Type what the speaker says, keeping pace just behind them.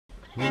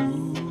This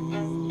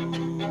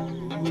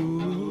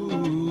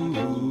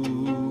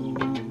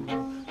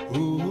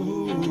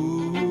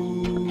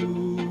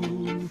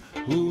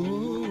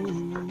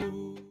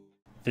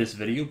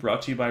video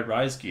brought to you by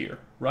Rise Gear.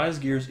 Rise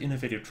Gear's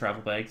innovative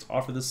travel bags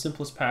offer the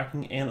simplest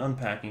packing and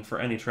unpacking for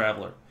any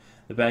traveler.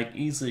 The bag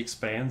easily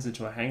expands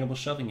into a hangable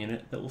shelving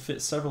unit that will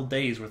fit several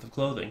days' worth of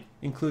clothing,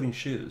 including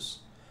shoes.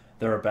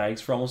 There are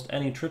bags for almost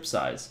any trip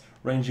size,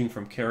 ranging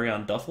from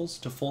carry-on duffels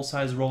to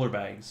full-size roller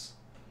bags.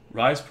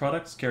 Rise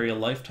products carry a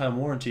lifetime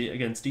warranty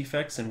against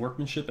defects in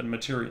workmanship and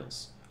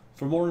materials.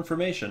 For more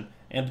information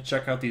and to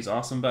check out these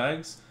awesome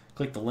bags,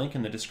 click the link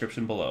in the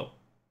description below.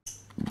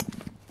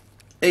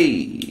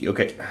 Hey,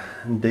 okay,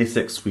 day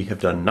 6 we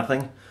have done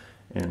nothing,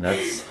 and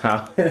that's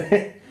how,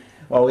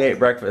 well, we ate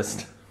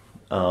breakfast,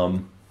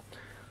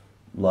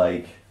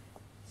 like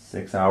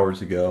 6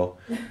 hours ago.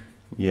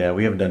 Yeah,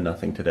 we haven't done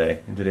nothing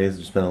today, and today's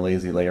just been a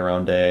lazy lay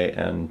around day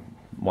and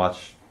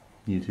watch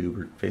YouTube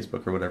or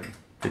Facebook or whatever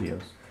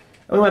videos.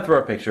 And we went through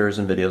our pictures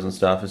and videos and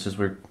stuff. It's just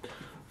we're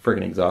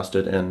friggin'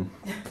 exhausted, and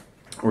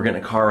we're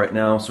getting a car right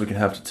now so we can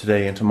have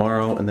today and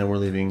tomorrow, and then we're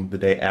leaving the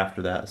day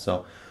after that,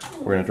 so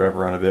we're going to drive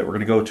around a bit. We're going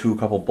to go to a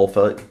couple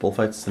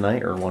bullfights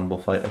tonight, or one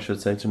bullfight I should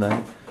say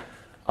tonight.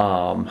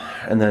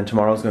 And then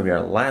tomorrow's going to be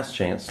our last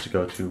chance to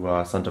go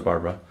to Santa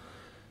Barbara,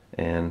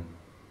 and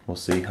we'll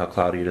see how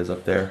cloudy it is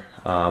up there.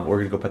 We're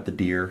going to go pet the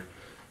deer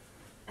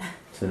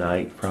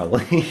tonight,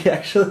 probably,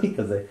 actually,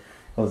 because they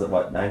close at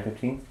what,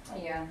 9:15?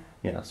 Yeah.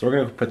 Yeah, so we're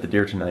going to go pet the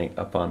deer tonight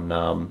up on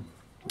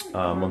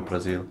Mont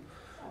Brazil.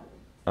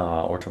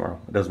 Or tomorrow.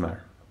 It doesn't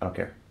matter. I don't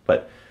care.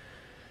 But,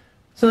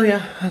 so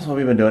yeah, that's what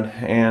we've been doing.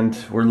 And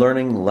we're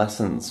learning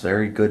lessons,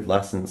 very good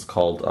lessons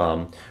called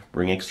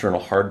bring external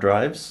hard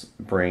drives.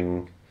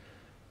 Bring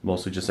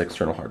mostly just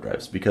external hard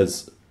drives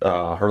because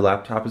her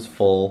laptop is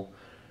full.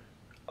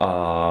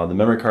 The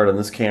memory card on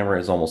this camera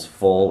is almost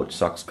full, which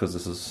sucks because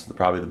this is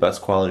probably the best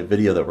quality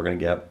video that we're going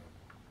to get.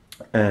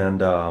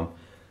 And, I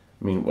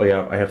mean,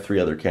 I have 3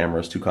 other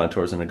cameras, 2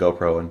 Contours and a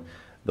GoPro, and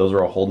those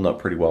are all holding up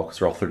pretty well because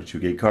they're all 32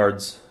 gig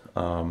cards.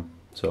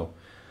 So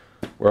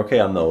we're okay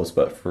on those,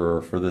 but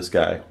for this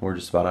guy, we're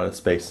just about out of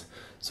space.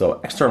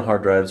 So external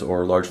hard drives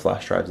or large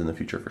flash drives in the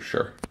future for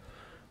sure.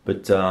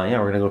 But yeah,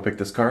 we're gonna go pick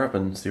this car up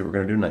and see what we're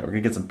gonna do tonight. We're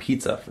gonna get some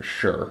pizza for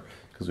sure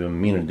because we've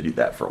been meaning to do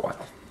that for a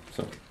while.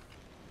 So.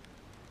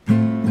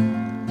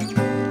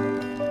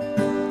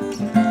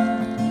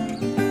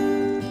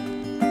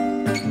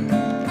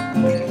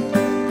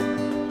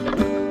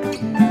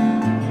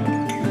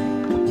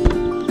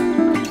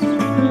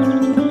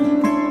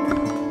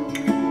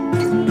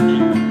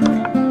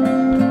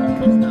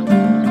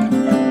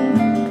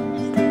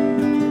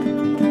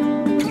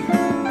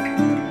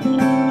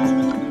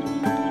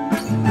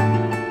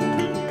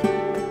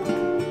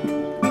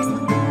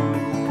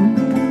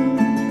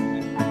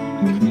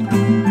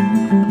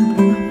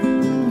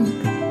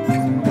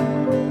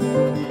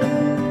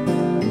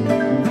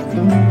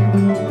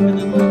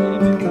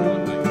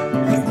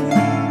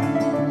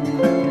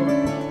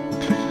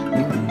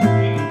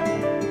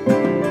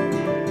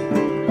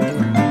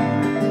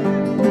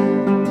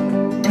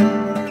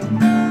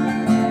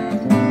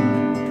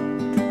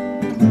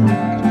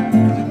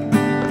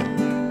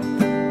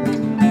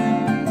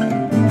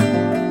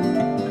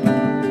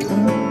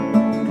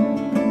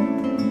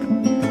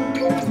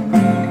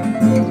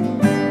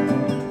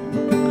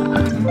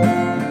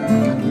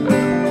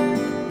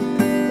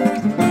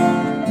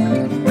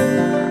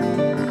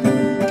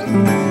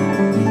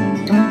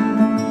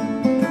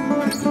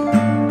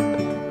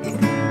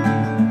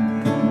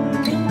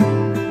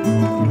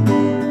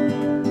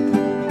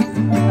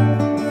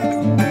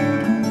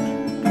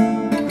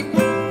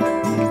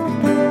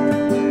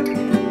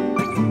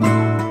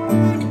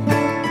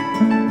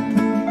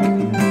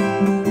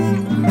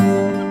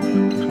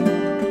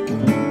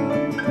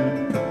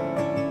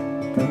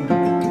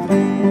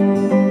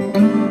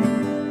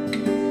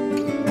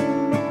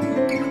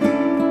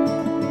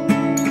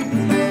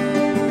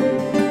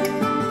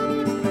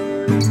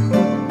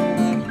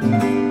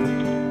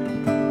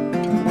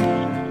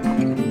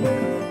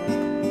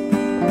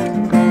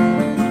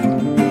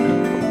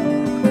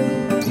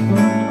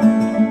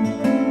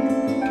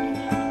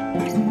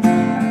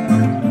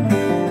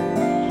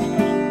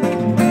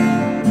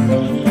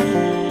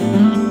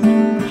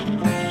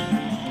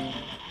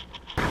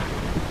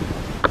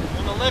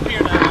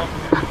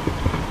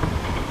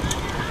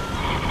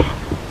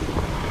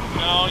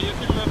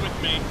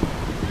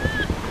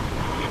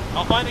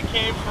 I'll find a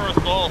cave for us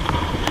both.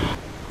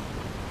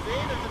 See,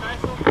 there's a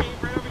nice little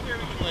cave right over here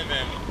we can live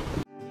in.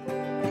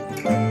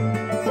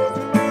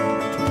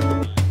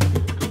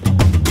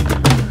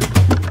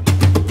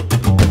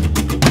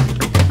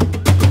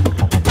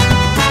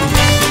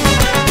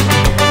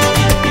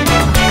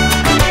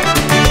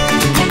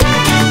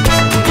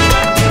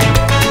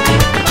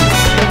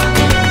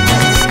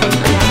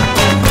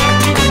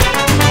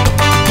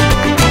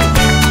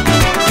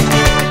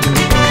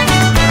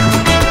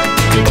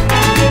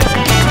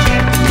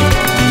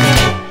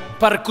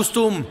 Per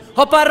costum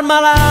o per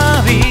mal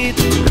hàbit,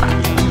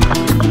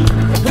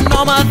 no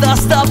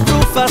nòmades de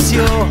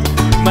professió,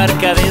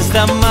 mercaders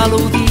de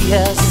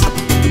melodies,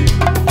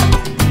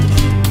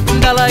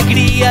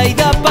 d'alegria i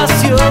de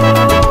passió,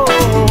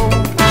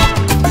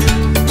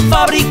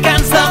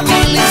 fabricants de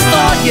mil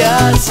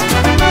històries.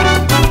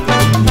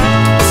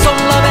 Som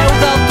la veu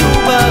del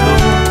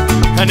trobador,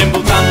 anem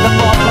voltant de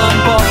poble en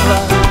poble.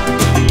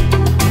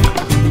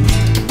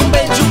 Un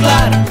vell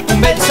juglar,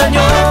 un vell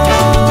senyor.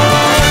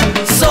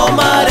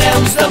 Som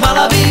hereus de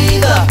mala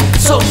vida,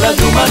 som la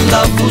llum en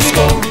la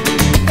foscor.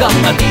 Del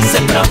matí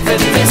sempre hem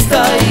fet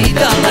festa i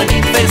de la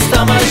nit festa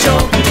major.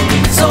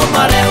 Som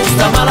hereus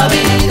de mala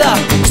vida,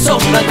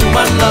 som la llum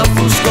en la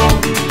foscor.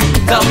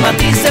 Del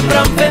matí sempre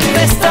hem fet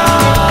festa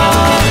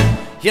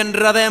i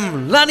enredem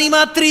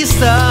l'ànima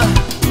trista.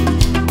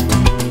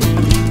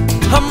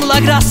 Amb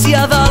la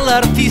gràcia de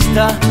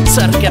l'artista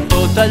cerquem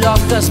tot allò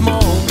que es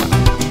mou,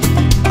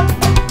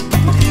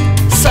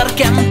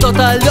 cerquem tot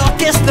allò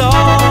que és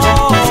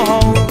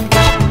nou.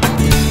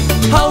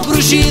 El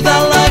brugir de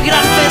la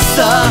gran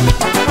festa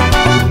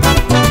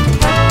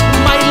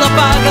mai la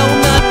paga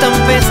una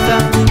tempesta.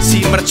 Si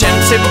marxem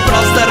sempre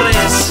els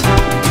darrers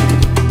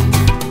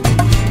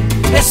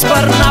és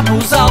per anar a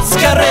posar als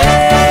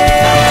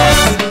carrers.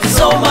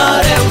 Som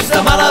hereus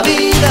de mala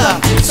vida,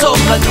 som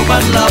la llum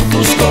en la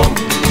foscor.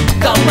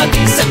 Del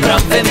matí sempre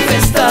en fem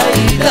festa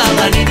i de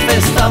la nit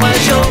festa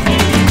major.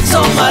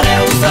 Som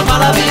hereus de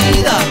mala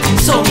vida,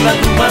 som la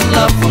llum en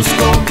la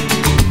foscor.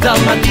 Del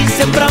matí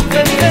sempre en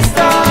fem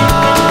festa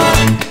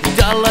i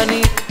de la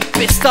nit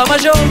festa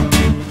major.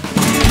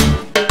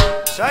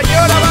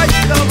 Senyora baix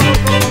del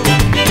balcó,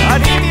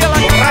 animi a la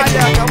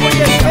corralla, que avui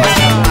és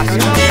festa. Si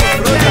no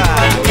disfruta,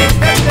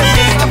 festa i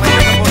la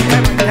feina que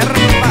portem en terra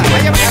urbana.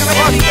 Vaya, vaya,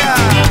 vaya,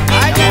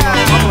 vaya.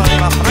 Poble de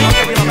la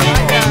Franca,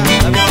 Vilamajor, de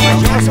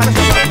Vilamajor, Sant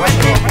Josep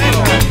Cuatro,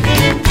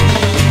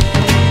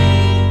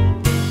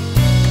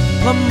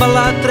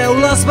 L'embalat treu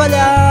les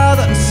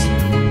ballades.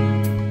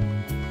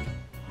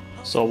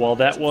 So while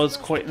that was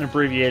quite an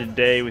abbreviated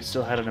day, we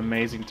still had an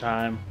amazing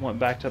time. Went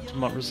back up to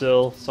Mount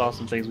Brazil, saw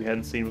some things we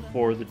hadn't seen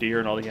before, the deer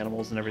and all the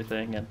animals and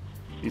everything, and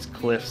these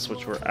cliffs,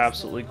 which were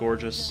absolutely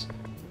gorgeous.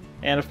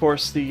 And of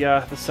course,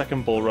 the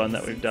second bull run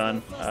that we've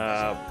done.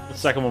 The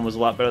second one was a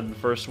lot better than the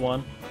first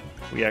one.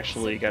 We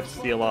actually got to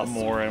see a lot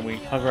more, and we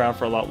hung around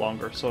for a lot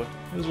longer, so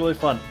it was really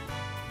fun.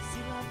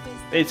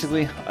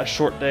 Basically, a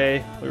short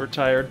day. We were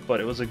tired, but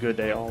it was a good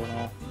day all in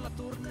all.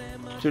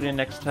 Tune in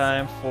next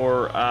time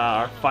for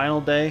our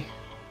final day.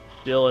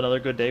 Still another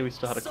good day. We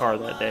still had a car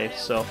that day,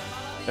 so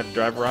got to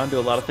drive around, do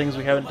a lot of things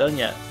we haven't done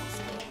yet.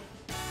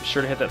 Be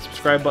sure to hit that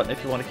subscribe button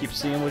if you want to keep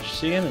seeing what you're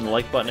seeing, and the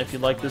like button if you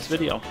like this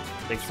video.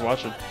 Thanks for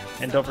watching,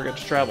 and don't forget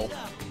to travel.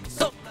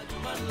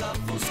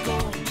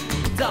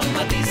 Del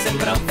matí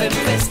sempre en fem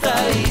festa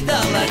i de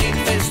la nit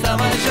festa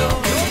major.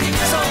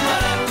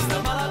 Som